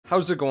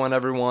How's it going,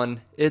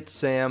 everyone? It's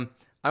Sam.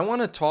 I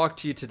want to talk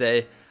to you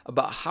today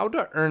about how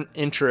to earn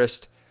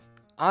interest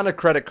on a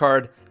credit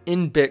card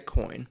in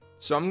Bitcoin.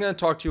 So I'm going to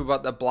talk to you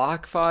about the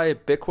BlockFi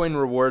Bitcoin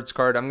rewards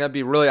card. I'm going to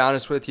be really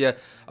honest with you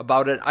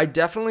about it. I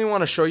definitely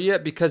want to show you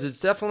it because it's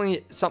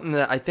definitely something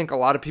that I think a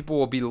lot of people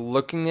will be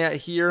looking at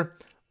here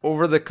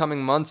over the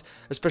coming months,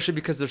 especially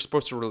because they're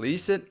supposed to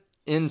release it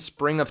in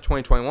spring of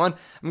 2021.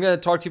 I'm going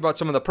to talk to you about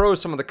some of the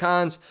pros, some of the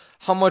cons,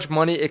 how much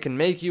money it can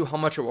make you, how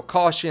much it will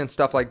cost you, and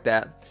stuff like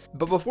that.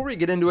 But before we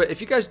get into it,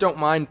 if you guys don't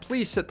mind,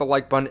 please hit the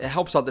like button. It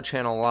helps out the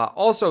channel a lot.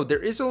 Also, there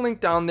is a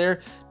link down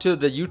there to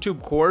the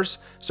YouTube course.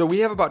 So we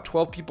have about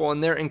 12 people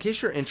in there. In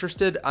case you're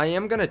interested, I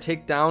am going to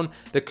take down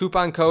the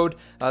coupon code.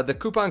 The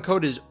coupon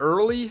code is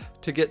early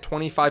to get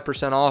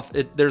 25% off.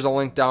 There's a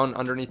link down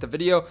underneath the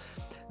video.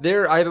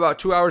 There, I have about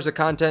 2 hours of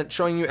content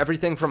showing you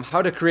everything from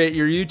how to create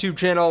your YouTube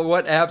channel,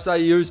 what apps I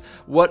use,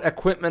 what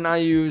equipment I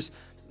use,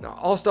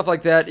 all stuff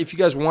like that. If you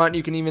guys want,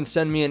 you can even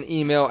send me an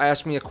email,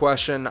 ask me a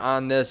question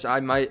on this.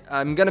 I'm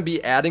going to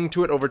be adding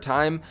to it over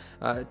time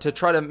to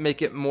try to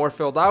make it more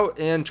filled out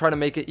and try to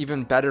make it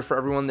even better for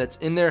everyone that's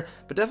in there.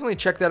 But definitely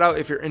check that out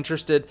if you're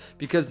interested,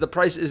 because the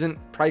price isn't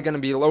probably going to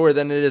be lower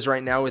than it is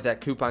right now with that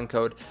coupon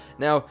code.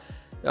 Now,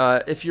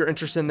 if you're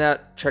interested in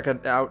that, check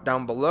it out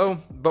down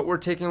below. But we're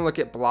taking a look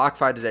at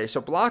BlockFi today.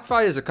 So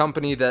BlockFi is a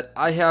company that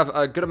I have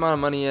a good amount of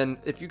money in.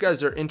 If you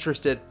guys are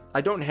interested, I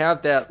don't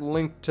have that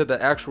link to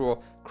the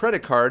actual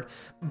credit card,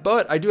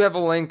 but I do have a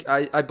link.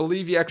 I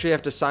believe you actually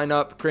have to sign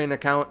up, create an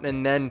account,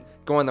 and then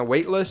go on the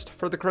wait list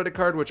for the credit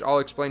card, which I'll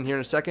explain here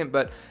in a second.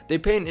 But they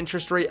pay an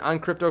interest rate on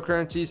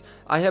cryptocurrencies.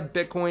 I have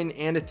Bitcoin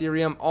and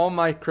Ethereum. All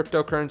my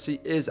cryptocurrency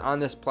is on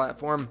this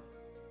platform,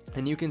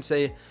 and you can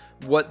say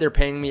what they're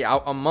paying me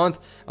out a month.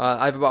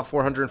 I have about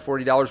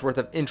 $440 worth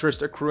of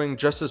interest accruing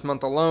just this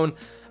month alone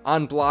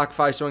on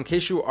BlockFi. So in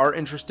case you are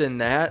interested in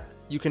that,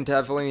 you can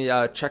definitely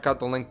check out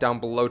the link down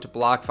below to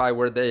BlockFi,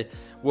 where they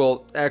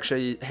will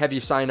actually have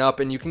you sign up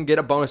and you can get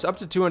a bonus up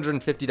to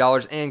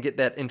 $250 and get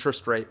that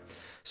interest rate.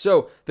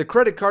 So the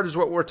credit card is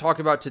what we're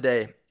talking about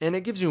today, and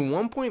it gives you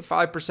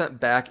 1.5%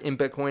 back in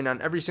Bitcoin on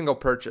every single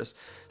purchase.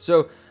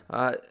 So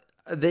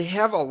they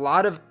have a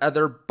lot of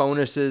other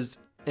bonuses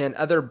and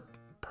other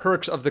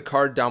perks of the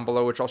card down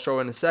below, which I'll show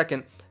in a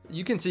second.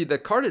 You can see the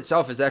card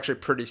itself is actually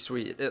pretty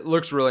sweet. It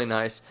looks really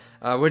nice,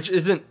 which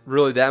isn't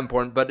really that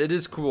important, but it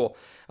is cool.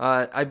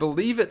 I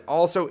believe it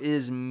also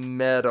is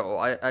metal.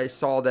 I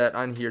saw that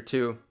on here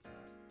too.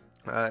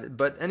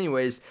 But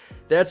anyways,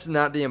 that's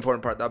not the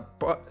important part.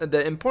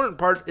 The important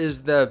part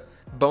is the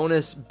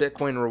bonus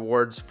Bitcoin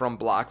rewards from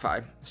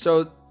BlockFi.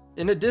 So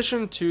in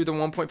addition to the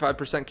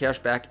 1.5% cash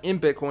back in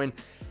Bitcoin,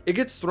 it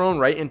gets thrown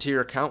right into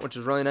your account, which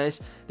is really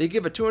nice. They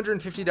give a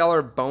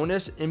 $250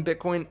 bonus in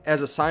Bitcoin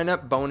as a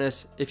sign-up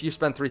bonus if you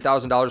spend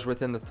 $3,000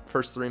 within the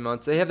first 3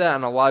 months. They have that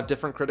on a lot of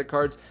different credit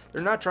cards.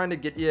 They're not trying to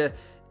get you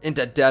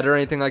into debt or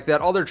anything like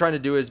that. All they're trying to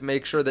do is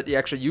make sure that you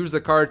actually use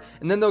the card,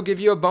 and then they'll give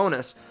you a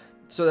bonus.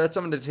 So that's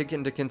something to take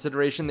into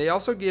consideration. They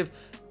also give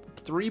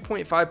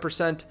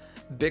 3.5%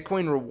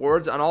 Bitcoin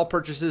rewards on all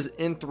purchases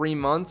in 3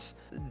 months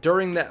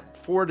during that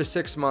 4 to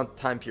 6 month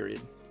time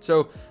period.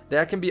 So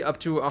that can be up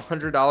to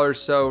 $100.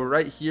 So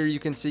right here you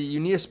can see you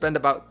need to spend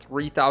about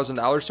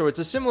 $3,000. So it's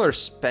a similar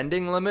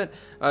spending limit,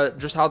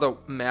 just how the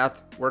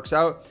math works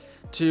out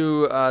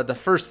to the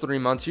first 3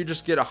 months. You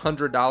just get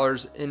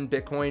 $100 in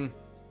Bitcoin.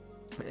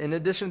 In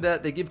addition to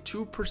that, they give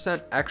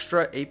 2%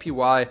 extra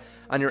APY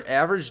on your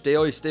average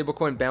daily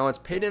stablecoin balance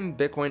paid in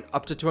Bitcoin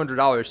up to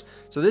 $200.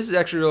 So this is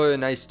actually really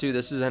nice too.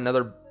 This is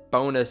another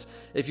bonus.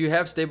 If you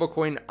have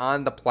stablecoin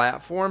on the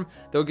platform,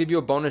 they'll give you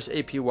a bonus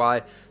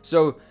APY.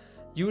 So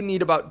you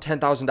need about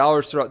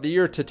 $10,000 throughout the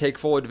year to take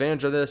full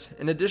advantage of this.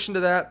 In addition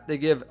to that, they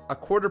give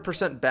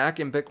 0.25%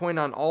 back in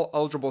Bitcoin on all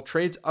eligible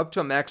trades up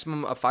to a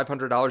maximum of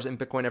 $500 in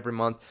Bitcoin every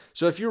month.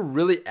 So if you're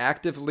really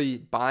actively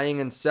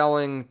buying and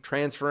selling,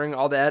 transferring,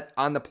 all that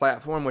on the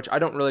platform, which I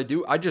don't really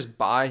do, I just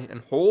buy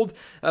and hold.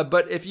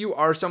 But if you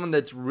are someone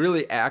that's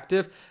really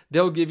active,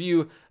 they'll give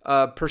you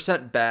a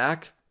percent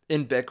back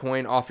in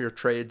Bitcoin off your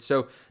trade.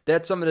 So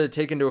that's something to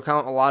take into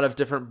account. A lot of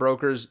different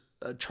brokers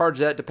charge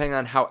that depending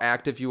on how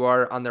active you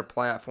are on their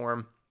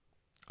platform.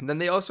 And then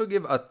they also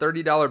give a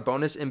 $30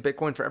 bonus in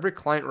Bitcoin for every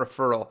client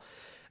referral.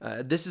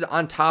 This is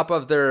on top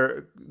of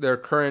their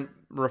current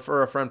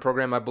refer a friend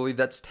program. I believe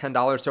that's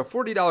 $10. So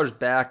 $40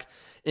 back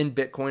in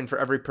Bitcoin for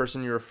every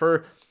person you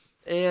refer.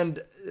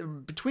 And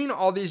between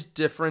all these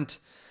different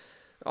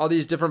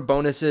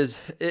bonuses,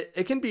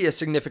 it can be a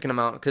significant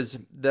amount, because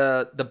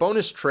the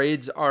bonus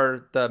trades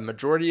are the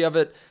majority of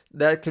it.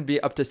 That could be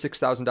up to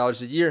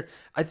 $6,000 a year.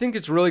 I think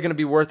it's really going to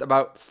be worth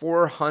about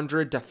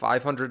 $400 to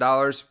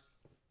 $500.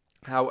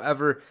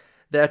 However,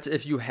 that's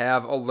if you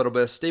have a little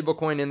bit of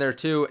stablecoin in there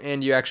too,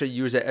 and you actually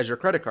use it as your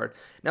credit card.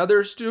 Now,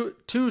 there's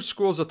two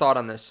schools of thought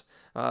on this.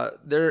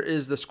 There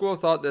is the school of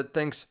thought that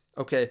thinks,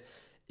 okay,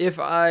 if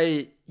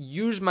I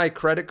use my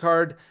credit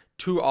card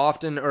too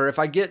often, or if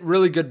I get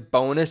really good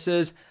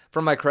bonuses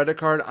from my credit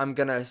card, I'm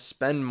going to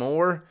spend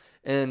more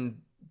and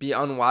be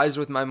unwise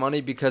with my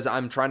money because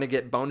I'm trying to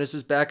get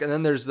bonuses back. And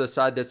then there's the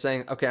side that's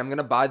saying, okay, I'm going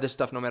to buy this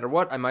stuff no matter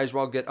what. I might as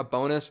well get a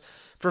bonus.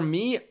 For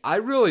me, I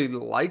really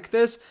like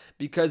this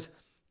because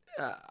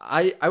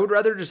I would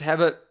rather just have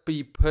it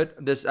be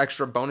put, this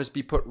extra bonus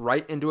be put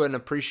right into an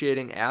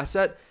appreciating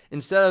asset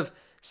instead of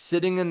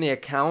sitting in the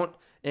account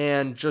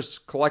and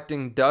just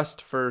collecting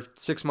dust for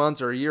 6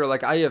 months or a year.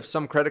 Like I have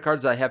some credit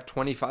cards I have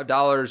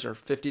 $25 or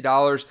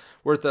 $50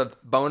 worth of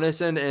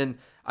bonus in, and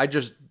I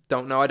just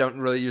don't know. I don't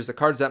really use the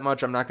cards that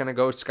much. I'm not going to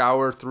go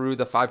scour through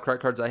the 5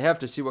 credit cards I have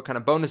to see what kind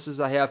of bonuses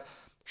I have.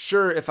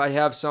 Sure, if I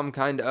have some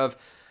kind of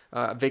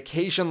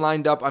vacation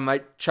lined up, I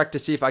might check to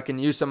see if I can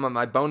use some of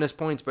my bonus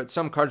points, but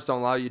some cards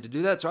don't allow you to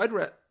do that. So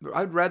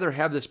I'd rather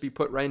have this be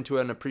put right into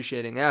an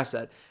appreciating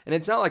asset. And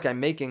it's not like I'm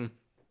making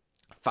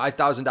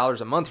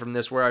 $5,000 a month from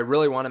this where I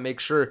really want to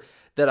make sure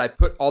that I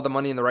put all the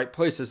money in the right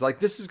places. Like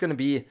this is going to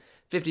be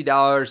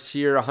 $50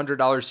 here,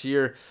 $100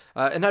 here,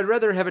 and I'd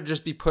rather have it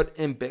just be put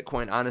in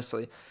Bitcoin,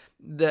 honestly.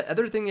 The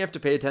other thing you have to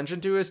pay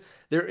attention to is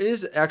there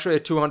is actually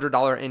a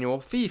 $200 annual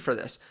fee for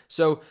this.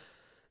 So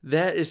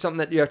that is something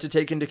that you have to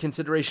take into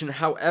consideration.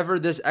 However,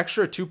 this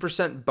extra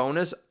 2%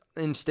 bonus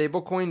in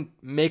stablecoin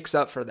makes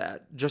up for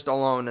that just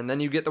alone. And then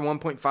you get the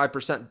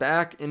 1.5%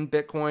 back in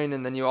Bitcoin.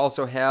 And then you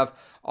also have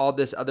all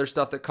this other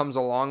stuff that comes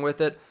along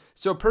with it.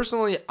 So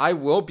personally, I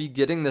will be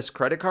getting this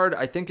credit card.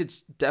 I think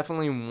it's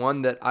definitely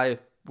one that I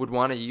would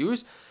want to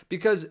use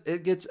because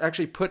it gets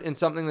actually put in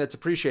something that's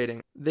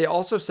appreciating. They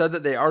also said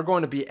that they are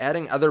going to be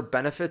adding other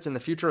benefits in the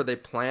future, or they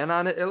plan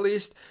on it at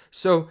least.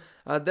 So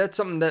that's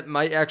something that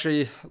might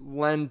actually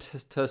lend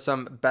to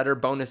some better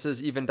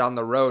bonuses even down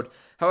the road.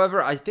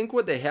 However, I think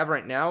what they have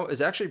right now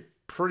is actually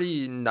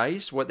pretty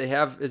nice. What they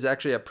have is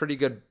actually a pretty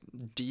good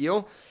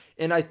deal.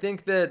 And I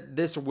think that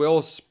this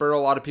will spur a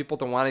lot of people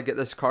to want to get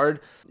this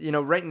card. You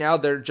know, right now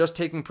they're just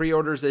taking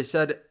pre-orders. They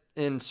said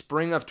in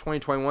spring of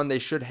 2021 they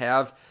should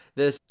have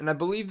this, and I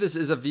believe this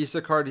is a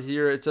Visa card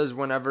here. It says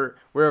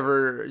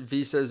wherever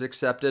Visa is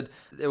accepted,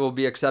 it will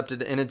be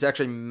accepted, and it's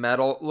actually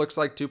metal. It looks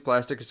like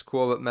plastic is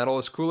cool, but metal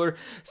is cooler.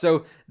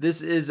 So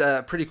this is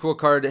a pretty cool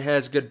card. It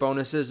has good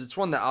bonuses. It's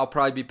one that I'll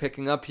probably be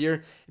picking up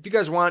here. If you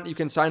guys want, you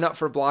can sign up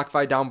for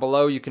BlockFi down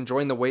below. You can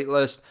join the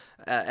waitlist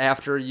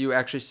after you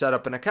actually set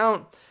up an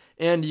account,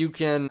 and you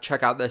can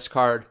check out this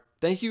card.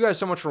 Thank you guys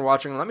so much for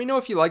watching. Let me know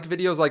if you like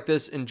videos like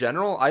this in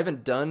general. I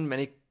haven't done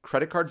many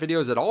credit card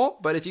videos at all,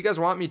 but if you guys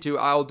want me to,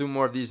 I'll do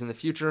more of these in the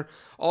future.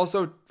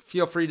 Also,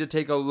 feel free to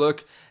take a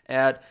look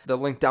at the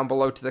link down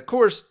below to the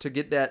course to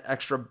get that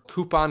extra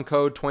coupon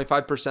code,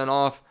 25%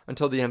 off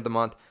until the end of the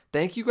month.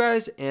 Thank you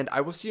guys, and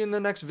I will see you in the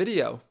next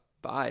video.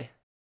 Bye.